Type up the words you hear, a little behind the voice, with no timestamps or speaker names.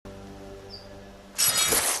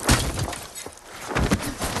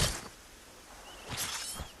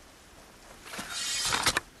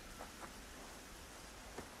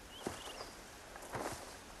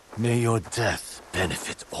May your death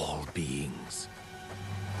benefit all beings.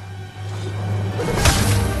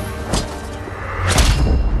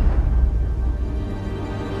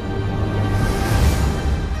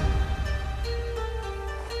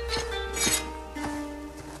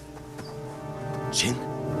 Jin?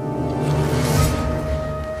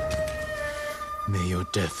 May your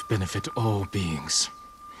death benefit all beings.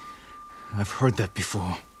 I've heard that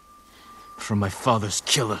before. From my father's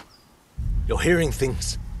killer. You're hearing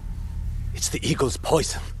things. It's the eagle's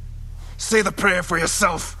poison. Say the prayer for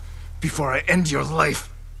yourself before I end your life.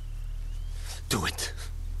 Do it.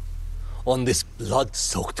 On this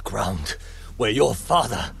blood-soaked ground, where your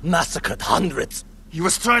father massacred hundreds. He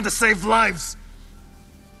was trying to save lives.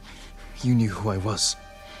 You knew who I was.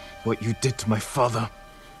 What you did to my father.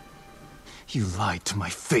 You lied to my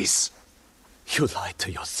face. You lied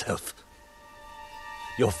to yourself.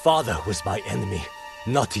 Your father was my enemy,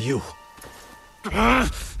 not you.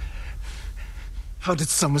 How did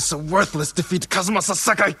someone so worthless defeat Kazuma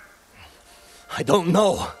Sasaki? I don't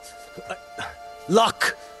know.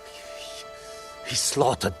 Luck! He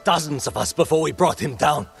slaughtered dozens of us before we brought him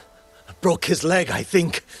down. Broke his leg, I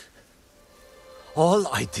think. All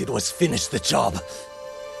I did was finish the job.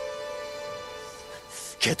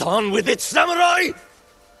 Get on with it, samurai!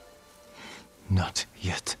 Not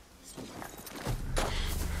yet.